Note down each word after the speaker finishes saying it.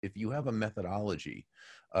if you have a methodology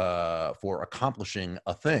for accomplishing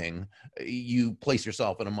a thing, you place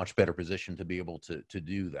yourself in a much better position to be able to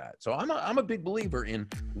do that. So I'm a big believer in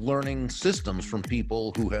learning systems from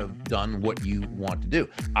people who have done what you want to do.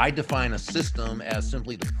 I define a system as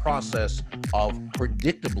simply the process of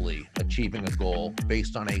predictably achieving a goal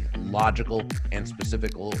based on a logical and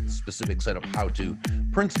specific set of how-to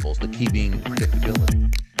principles, the key being predictability.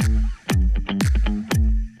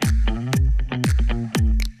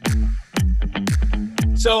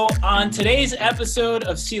 So on today's episode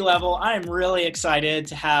of C-Level, I am really excited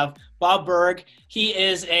to have Bob Burg. He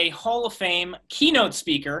is a Hall of Fame keynote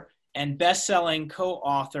speaker and best-selling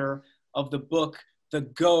co-author of the book, The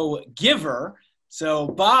Go Giver. So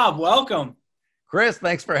Bob, welcome. Chris,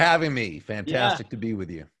 thanks for having me. Fantastic to be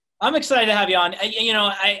with you. I'm excited to have you on.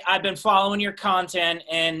 I've been following your content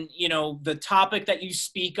and, the topic that you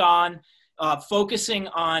speak on, focusing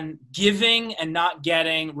on giving and not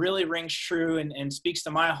getting really rings true and speaks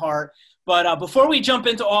to my heart. But before we jump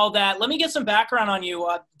into all that, let me get some background on you.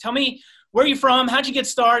 Tell me where you're from, how'd you get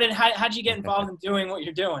started, how'd you get involved in doing what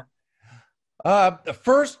you're doing?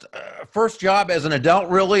 First job as an adult,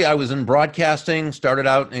 really, I was in broadcasting, started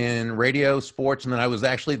out in radio, sports, and then I was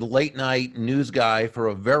actually the late night news guy for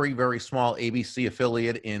a very, very small ABC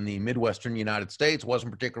affiliate in the Midwestern United States.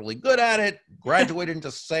 Wasn't particularly good at it, graduated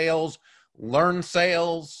into sales, learned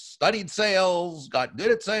sales, studied sales, got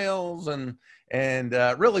good at sales, and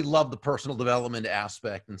really loved the personal development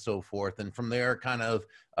aspect and so forth. And from there, kind of,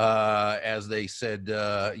 as they said,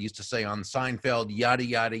 used to say on Seinfeld, yada,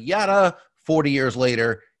 yada, yada, 40 years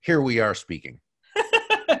later, here we are speaking.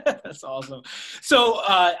 That's awesome. So,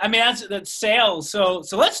 that's sales. So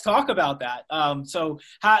let's talk about that. So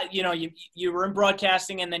how, you were in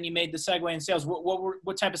broadcasting and then you made the segue in sales.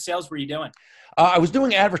 What type of sales were you doing? I was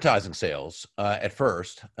doing advertising sales at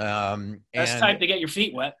first. That's time to get your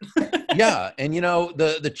feet wet. Yeah. And,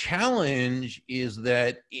 the challenge is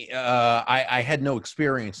that I had no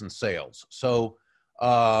experience in sales. So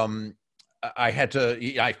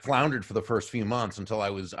I floundered for the first few months until I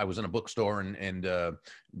was in a bookstore and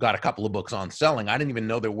got a couple of books on selling. I didn't even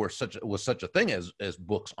know there was such a thing as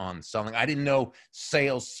books on selling. I didn't know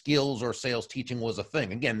sales skills or sales teaching was a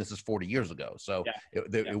thing. Again, this is 40 years ago, so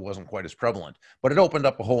it wasn't quite as prevalent. But it opened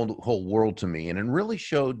up a whole world to me, and it really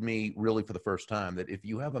showed me, really for the first time, that if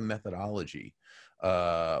you have a methodology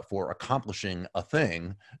for accomplishing a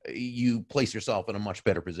thing, you place yourself in a much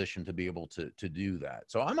better position to be able to do that.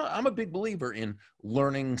 So I'm a big believer in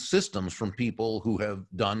learning systems from people who have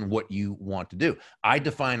done what you want to do. I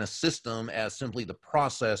define a system as simply the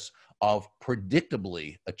process of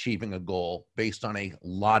predictably achieving a goal based on a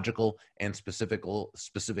logical and specific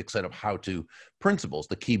set of how-to principles,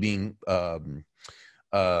 the key being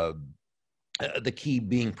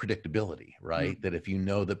predictability, right? Mm-hmm. That if you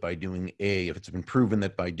know that by doing A, if it's been proven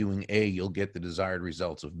that by doing A, you'll get the desired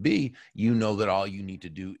results of B, you know that all you need to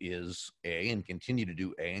do is A and continue to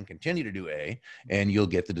do A and continue to do A, and you'll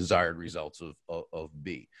get the desired results of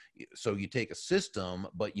B. So you take a system,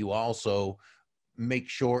 but you also make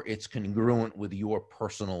sure it's congruent with your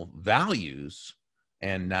personal values,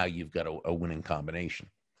 and now you've got a winning combination.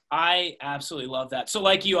 I absolutely love that. So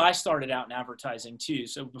like you, I started out in advertising too.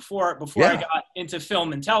 So before I got into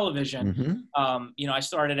film and television, mm-hmm. I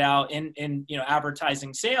started out in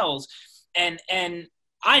advertising sales, and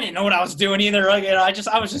I didn't know what I was doing either. Like,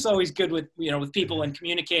 I was just always good with, with people and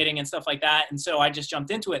communicating and stuff like that. And so I just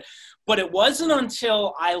jumped into it, but it wasn't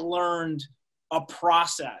until I learned a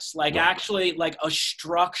process, actually like a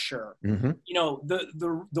structure, mm-hmm.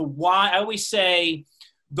 The why. I always say,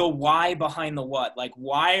 the why behind the what. Like,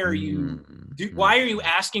 why are you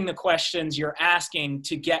asking the questions you're asking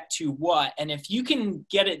to get to what? And if you can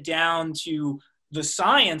get it down to the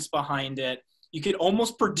science behind it, you could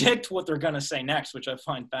almost predict what they're going to say next, which I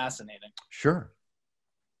find fascinating. Sure.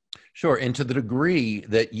 And to the degree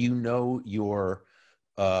that your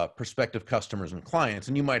prospective customers and clients,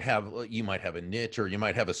 and you might have a niche, or you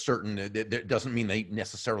might have a certain, that doesn't mean they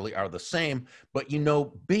necessarily are the same, but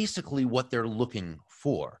basically what they're looking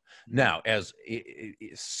for. Now, as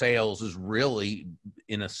sales is really,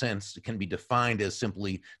 in a sense, can be defined as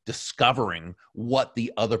simply discovering what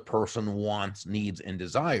the other person wants, needs, and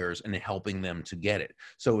desires, and helping them to get it.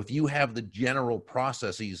 So if you have the general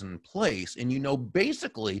processes in place, and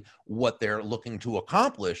basically what they're looking to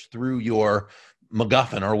accomplish through your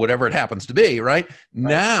MacGuffin or whatever it happens to be, right?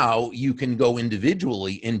 Now you can go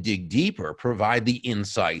individually and dig deeper, provide the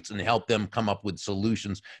insights, and help them come up with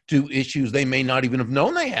solutions to issues they may not even have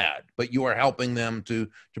known they had, but you are helping them to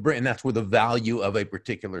bring, and that's where the value of a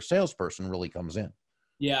particular salesperson really comes in.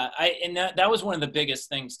 Yeah, and that was one of the biggest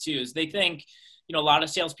things too, is they think, you know, a lot of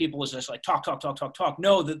salespeople is just like talk, talk, talk, talk, talk.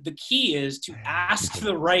 No, the key is to ask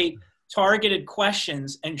the right targeted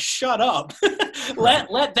questions and shut up.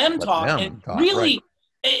 let them talk. And really,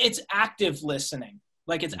 it's active listening.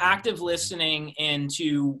 Like, it's active listening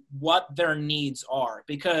into what their needs are.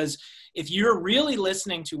 Because if you're really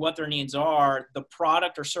listening to what their needs are, the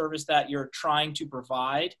product or service that you're trying to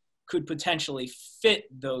provide could potentially fit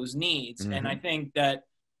those needs. And I think that,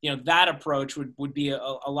 you know, that approach would be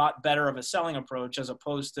a lot better of a selling approach, as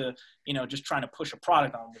opposed to, you know, just trying to push a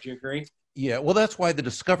product on them. Would you agree? Yeah, well, that's why the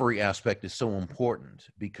discovery aspect is so important,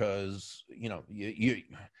 because, you know, you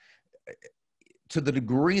to the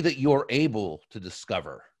degree that you're able to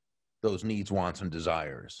discover those needs, wants, and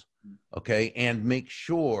desires, okay, and make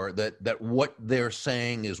sure that what they're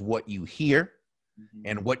saying is what you hear,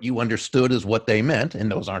 and what you understood is what they meant,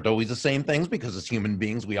 and those aren't always the same things, because as human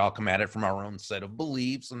beings, we all come at it from our own set of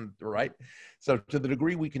beliefs, and right. So to the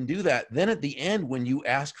degree we can do that, then at the end, when you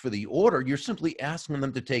ask for the order, you're simply asking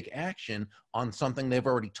them to take action on something they've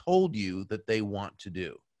already told you that they want to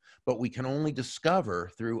do. But we can only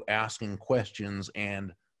discover through asking questions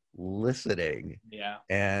and listening. Yeah.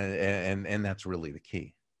 And that's really the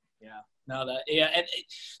key. Yeah. No, that, yeah. And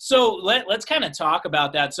so let's kind of talk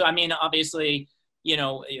about that. So, I mean, obviously, you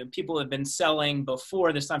know, people have been selling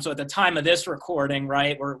before this time. So at the time of this recording,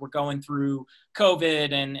 right, we're going through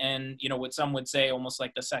COVID and, you know, what some would say almost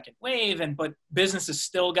like the second wave, but businesses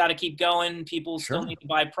still got to keep going. People still need to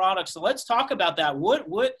buy products. So let's talk about that. What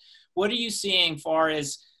are you seeing far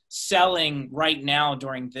as selling right now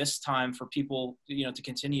during this time for people, you know, to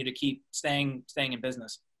continue to keep staying in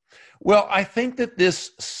business? Well, I think that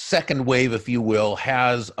this second wave, if you will,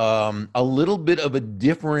 has a little bit of a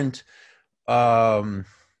different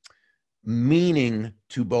meaning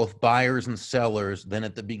to both buyers and sellers than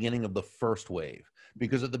at the beginning of the first wave.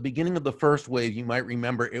 Because at the beginning of the first wave, you might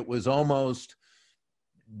remember, it was almost,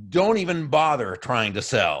 don't even bother trying to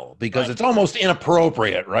sell, because it's almost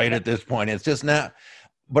inappropriate, right? At this point, it's just not.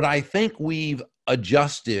 But I think we've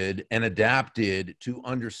adjusted and adapted to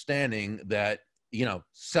understanding that, you know,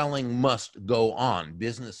 selling must go on.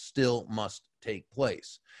 Business still must take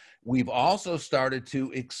place. We've also started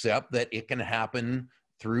to accept that it can happen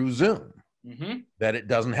through Zoom, that it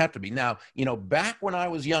doesn't have to be. Now, you know, back when I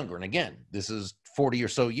was younger, and again, this is 40 or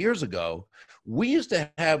so years ago, we used to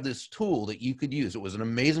have this tool that you could use. It was an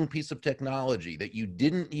amazing piece of technology that you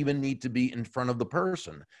didn't even need to be in front of the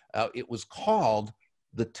person. It was called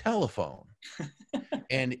the telephone.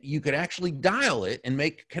 And you could actually dial it and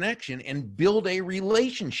make a connection and build a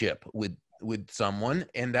relationship with someone,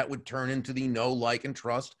 and that would turn into the know, like, and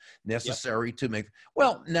trust necessary to make.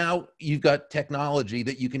 Well, now you've got technology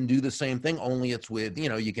that you can do the same thing, only it's with, you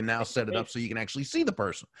know, you can now set it up so you can actually see the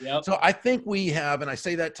person. So I think we have, and I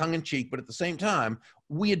say that tongue in cheek, but at the same time,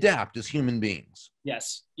 we adapt as human beings.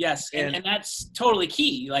 Yes. And that's totally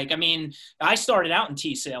key. Like, I mean, I started out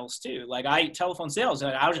in sales too. Like, telephone sales,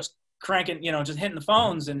 I was just cranking, you know, just hitting the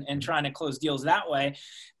phones and trying to close deals that way.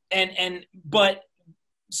 But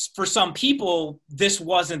for some people, this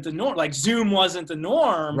wasn't the norm. Like, Zoom wasn't the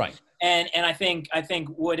norm. Right. And I think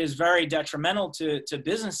what is very detrimental to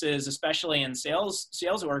businesses, especially in sales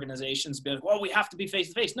organizations, be like, well, we have to be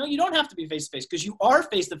face-to-face. No, you don't have to be face-to-face, because you are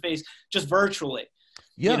face-to-face, just virtually.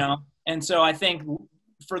 You know? And so I think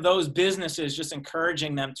for those businesses, just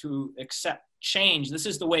encouraging them to accept change. This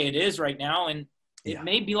is the way it is right now. And it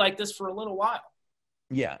may be like this for a little while.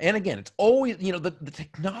 Yeah. And again, it's always, you know, the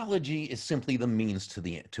technology is simply the means to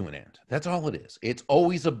an end. That's all it is. It's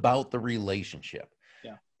always about the relationship.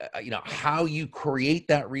 You know, how you create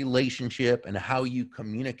that relationship and how you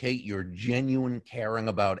communicate your genuine caring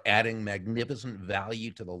about adding magnificent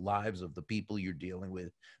value to the lives of the people you're dealing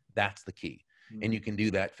with. That's the key. And you can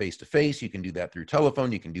do that face-to-face. You can do that through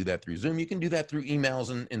telephone. You can do that through Zoom. You can do that through emails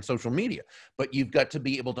and social media. But you've got to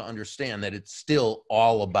be able to understand that it's still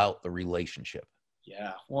all about the relationship.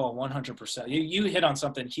 Yeah, well, 100%. You hit on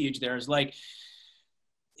something huge there. Is like,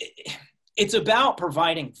 it's about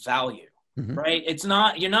providing value, right? It's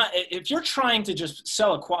not, if you're trying to just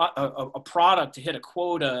sell a product to hit a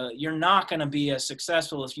quota, you're not going to be as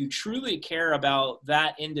successful if you truly care about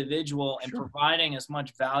that individual and providing as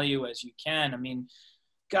much value as you can. I mean,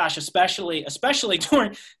 gosh, especially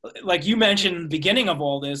during, like you mentioned in the beginning of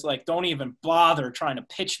all this, like, don't even bother trying to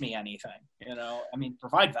pitch me anything, you know? I mean,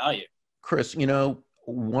 provide value. Chris, you know,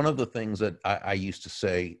 one of the things that I used to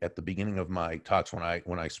say at the beginning of my talks when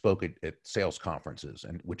I spoke at sales conferences,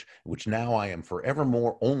 and which now I am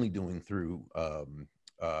forevermore only doing through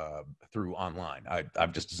online.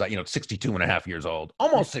 I've just decided, you know, 62 and a half years old,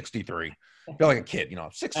 almost 63. I feel like a kid, you know,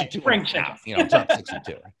 62 and a half, you know, it's not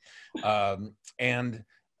 62. And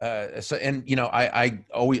And you know, I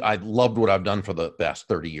loved what I've done for the past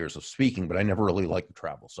 30 years of speaking, but I never really liked to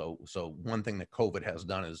travel. So one thing that COVID has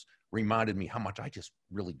done is reminded me how much I just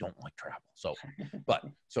really don't like travel. So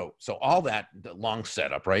all that long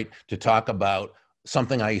setup, right, to talk about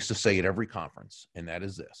something I used to say at every conference, and that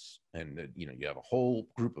is this. And you know, you have a whole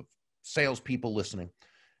group of salespeople listening,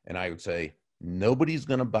 and I would say, nobody's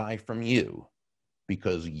going to buy from you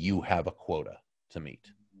because you have a quota to meet,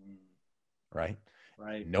 right?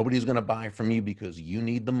 Right. Nobody's going to buy from you because you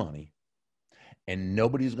need the money. And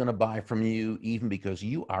nobody's going to buy from you even because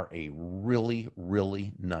you are a really,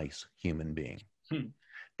 really nice human being.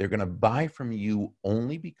 They're going to buy from you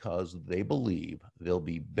only because they believe they'll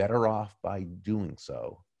be better off by doing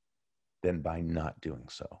so than by not doing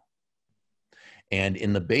so. And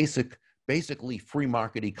in the basically free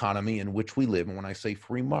market economy in which we live, and when I say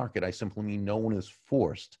free market, I simply mean no one is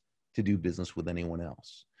forced to do business with anyone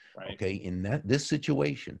else. Right. Okay, in this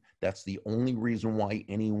situation, that's the only reason why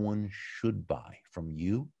anyone should buy from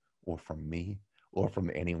you or from me or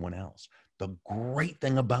from anyone else. The great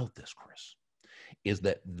thing about this, Chris, is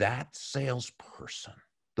that salesperson,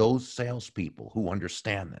 those salespeople who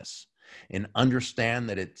understand this and understand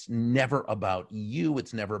that it's never about you,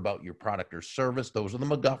 it's never about your product or service. Those are the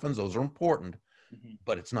MacGuffins, those are important.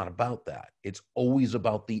 But it's not about that. It's always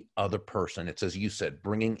about the other person. It's, as you said,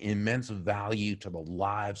 bringing immense value to the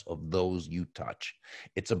lives of those you touch.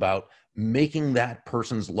 It's about making that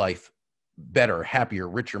person's life better, happier,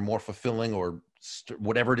 richer, more fulfilling, or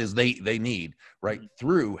whatever it is they need, right?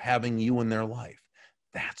 Through having you in their life.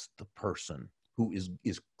 That's the person who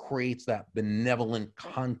creates that benevolent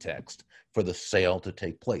context for the sale to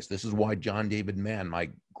take place. This is why John David Mann, my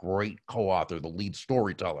great co-author, the lead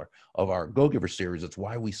storyteller of our Go-Giver series, it's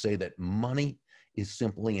why we say that money is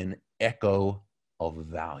simply an echo of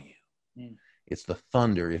value. It's the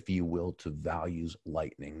thunder, if you will, to value's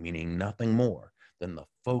lightning, meaning nothing more than the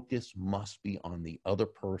focus must be on the other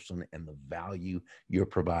person and the value you're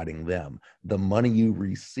providing them. The money you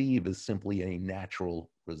receive is simply a natural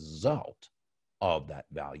result of that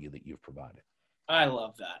value that you've provided. I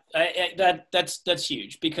love that. That's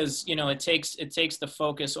huge, because, you know, it takes the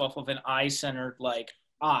focus off of an I-centered, like,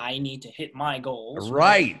 I need to hit my goals.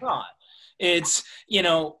 Right. It's, you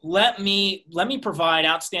know, let me provide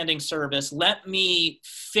outstanding service. Let me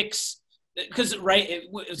fix, because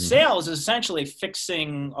sales is essentially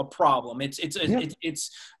fixing a problem. It's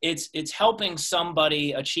helping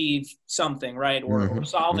somebody achieve something, right, or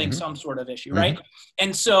solving some sort of issue, right?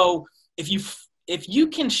 And so if you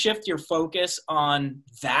can shift your focus on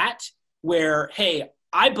that, where, hey,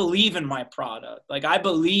 I believe in my product, like, I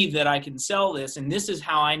believe that I can sell this, and this is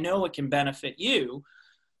how I know it can benefit you,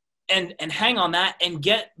 and hang on that and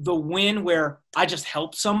get the win where I just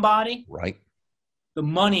help somebody, right? The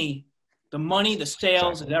money, the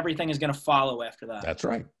sales, and everything is going to follow after that. That's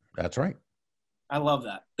right. That's right. I love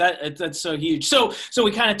that. That's so huge. So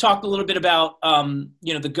we kind of talked a little bit about,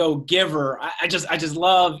 you know, the Go-Giver. I just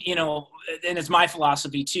love, you know, and it's my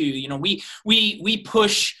philosophy too. You know, we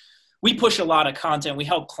push a lot of content. We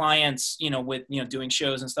help clients, you know, with, you know, doing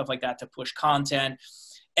shows and stuff like that to push content.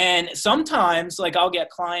 And sometimes, like, I'll get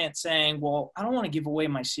clients saying, well, I don't want to give away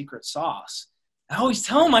my secret sauce. I always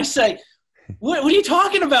tell them, I say, what are you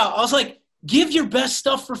talking about? I was like, give your best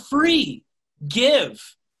stuff for free. Give.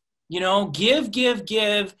 You know, give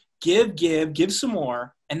some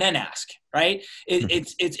more, and then ask, right?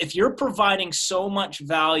 It's if you're providing so much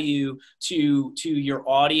value to your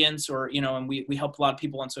audience, or, you know, and we help a lot of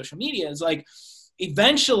people on social media, it's like,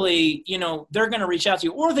 eventually, you know, they're going to reach out to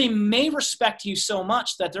you, or they may respect you so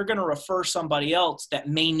much that they're going to refer somebody else that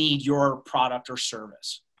may need your product or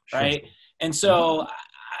service, right? Sure. And so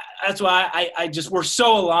that's why we're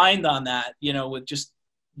so aligned on that, you know, with just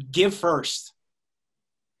give first.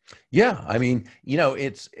 Yeah, I mean, you know,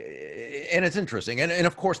 it's interesting, and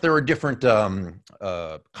of course there are different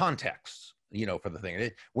contexts, you know, for the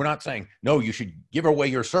thing. We're not saying no, you should give away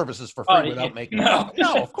your services for free without making no,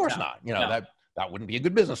 of course not. You know, that wouldn't be a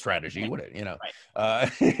good business strategy, would it? You know,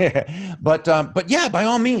 right. But yeah, by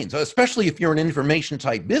all means, especially if you're an information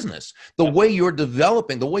type business, the way you're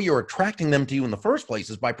developing, the way you're attracting them to you in the first place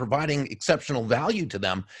is by providing exceptional value to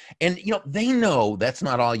them, and you know, they know that's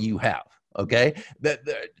not all you have. Okay,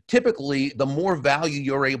 typically the more value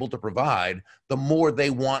you're able to provide, the more they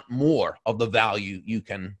want more of the value you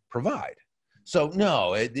can provide. So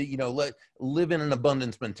no, you know, live in an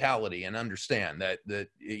abundance mentality and understand that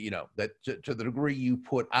you know, that to the degree you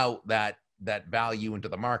put out that value into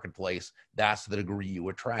the marketplace, that's the degree you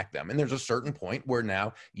attract them. And there's a certain point where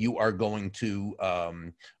now you are going to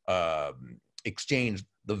exchange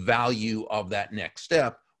the value of that next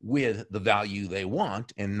step with the value they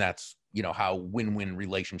want. And that's, you know, how win-win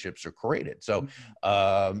relationships are created. So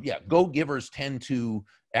yeah, go-givers tend to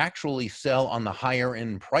actually sell on the higher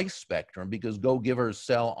end price spectrum because go-givers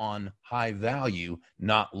sell on high value,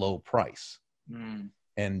 not low price.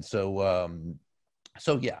 And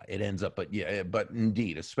so yeah, it ends up, but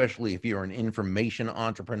indeed, especially if you're an information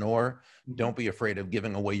entrepreneur, don't be afraid of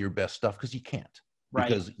giving away your best stuff, because you can't. Right.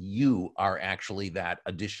 Because you are actually that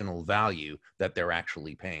additional value that they're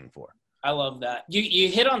actually paying for. I love that. You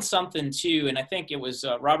hit on something too, and I think it was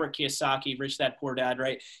Robert Kiyosaki, Rich Dad Poor Dad,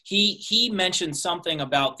 right? He mentioned something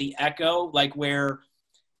about the echo, like where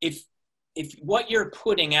if what you're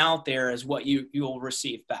putting out there is what you'll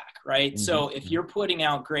receive back, right? So if you're putting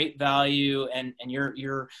out great value and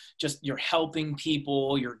you're helping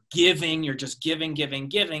people, you're just giving,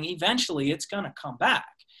 eventually it's gonna come back.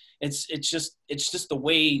 It's just the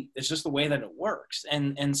way that it works.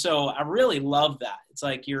 And so I really love that. It's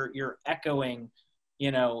like you're echoing,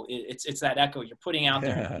 you know, it's that echo you're putting out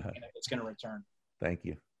there, and it's going to return. Thank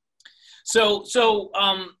you. So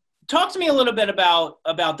talk to me a little bit about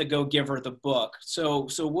the Go Giver, the book. So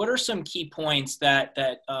what are some key points that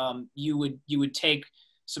you would take,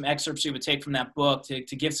 some excerpts you would take from that book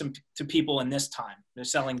to give some to people in this time they're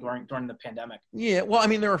selling during the pandemic? Yeah, well, I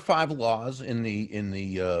mean, there are 5 laws in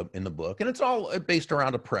the book, and it's all based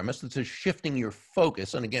around a premise that says shifting your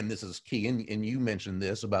focus. And again, this is key, and you mentioned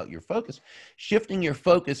this about your focus, shifting your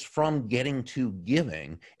focus from getting to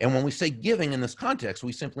giving. And when we say giving in this context,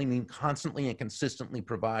 we simply mean constantly and consistently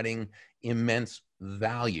providing immense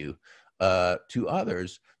value to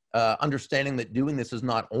others. Understanding that doing this is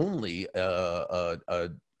not only a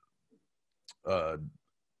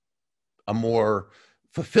more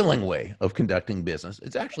fulfilling way of conducting business,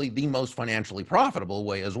 it's actually the most financially profitable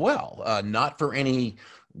way as well. Not for any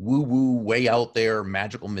woo-woo, way out there,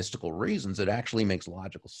 magical, mystical reasons. It actually makes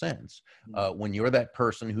logical sense. When you're that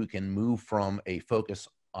person who can move from a focus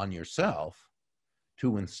on yourself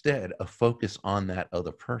to instead a focus on that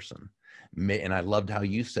other person. And I loved how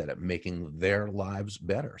you said it, making their lives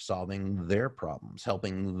better, solving their problems,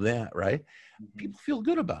 helping them, right? People feel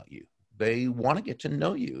good about you. They want to get to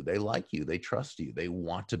know you. They like you. They trust you. They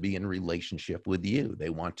want to be in relationship with you. They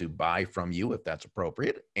want to buy from you if that's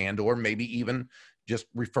appropriate, and or maybe even just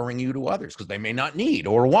referring you to others, because they may not need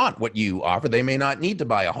or want what you offer. They may not need to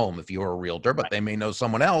buy a home if you're a realtor, but they may know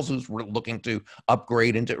someone else who's looking to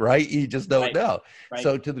upgrade into, right? You just don't know. Right.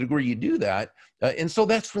 So to the degree you do that, and so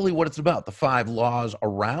that's really what it's about. The 5 laws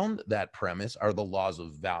around that premise are the laws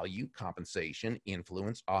of value, compensation,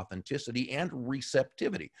 influence, authenticity, and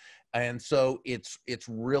receptivity. And so it's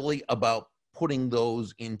really about putting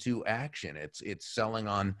those into action. It's selling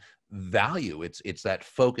on value. It's that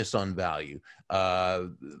focus on value.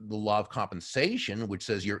 The law of compensation, which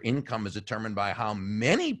says your income is determined by how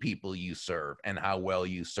many people you serve and how well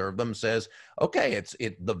you serve them, says, okay,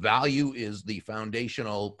 the value is the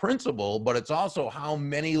foundational principle, but it's also how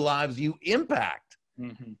many lives you impact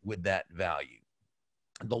with that value.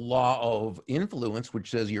 The law of influence,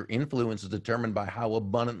 which says your influence is determined by how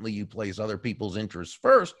abundantly you place other people's interests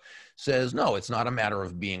first, says, no, it's not a matter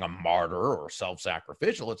of being a martyr or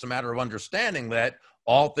self-sacrificial. It's a matter of understanding that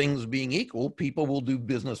all things being equal, people will do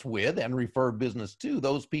business with and refer business to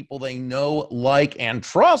those people they know, like, and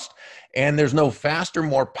trust. And there's no faster,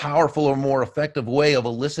 more powerful, or more effective way of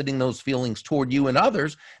eliciting those feelings toward you and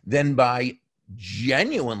others than by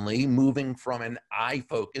genuinely moving from an I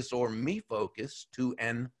focus or me focus to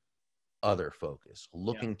an other focus,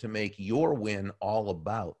 looking to make your win all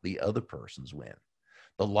about the other person's win.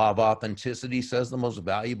 The law of authenticity says the most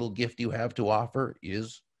valuable gift you have to offer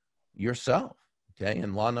is yourself. Okay.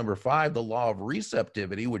 And law number 5, the law of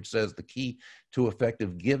receptivity, which says the key to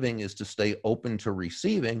effective giving is to stay open to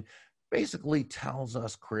receiving, basically tells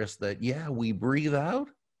us, Chris, that yeah, we breathe out,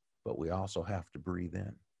 but we also have to breathe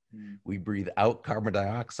in. We breathe out carbon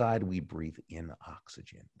dioxide, we breathe in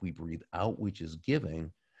oxygen. We breathe out, which is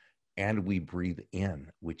giving, and we breathe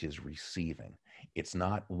in, which is receiving. It's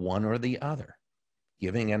not one or the other.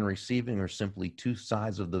 Giving and receiving are simply 2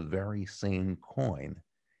 sides of the very same coin,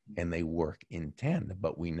 and they work in tandem,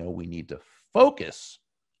 but we know we need to focus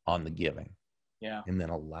on the giving and then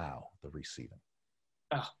allow the receiving.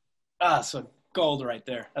 So gold right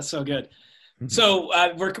there. That's so good. So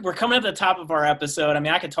we're coming at the top of our episode. I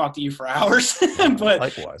mean, I could talk to you for hours, but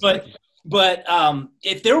likewise. But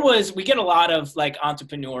if there was, we get a lot of like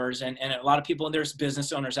entrepreneurs and a lot of people, and there's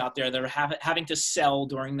business owners out there that are having to sell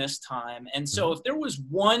during this time. And so if there was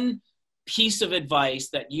one piece of advice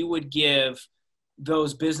that you would give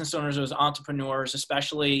those business owners, those entrepreneurs,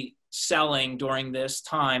 especially selling during this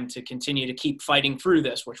time to continue to keep fighting through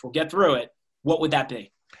this, which we'll get through it, what would that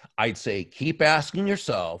be? I'd say keep asking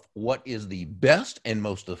yourself, what is the best and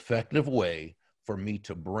most effective way for me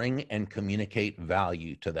to bring and communicate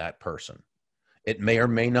value to that person? It may or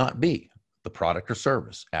may not be the product or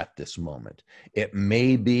service at this moment. It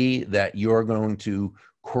may be that you're going to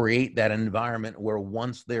create that environment where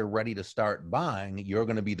once they're ready to start buying, you're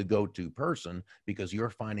going to be the go-to person because you're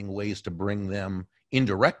finding ways to bring them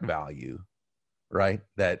indirect value, right?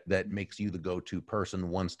 That makes you the go-to person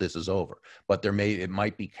once this is over. But it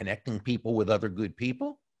might be connecting people with other good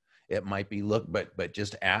people. It might be but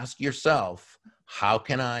just ask yourself, how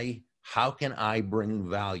can I bring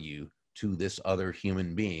value to this other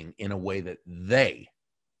human being in a way that they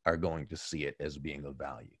are going to see it as being of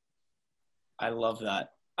value? I love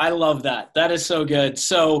that. That is so good.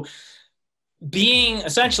 So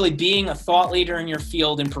essentially being a thought leader in your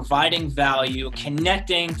field and providing value,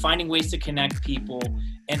 connecting, finding ways to connect people,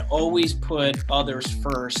 and always put others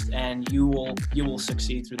first, and you will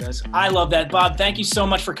succeed through this. I love that. Bob, thank you so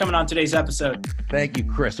much for coming on today's episode. Thank you,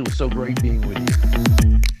 Chris. It was so great being with you.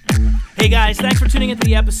 Hey guys, thanks for tuning into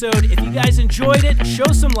the episode. If you guys enjoyed it, show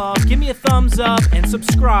some love, give me a thumbs up, and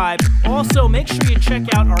subscribe. Also, make sure you check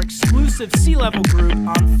out our exclusive C-Level group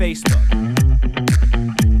on Facebook.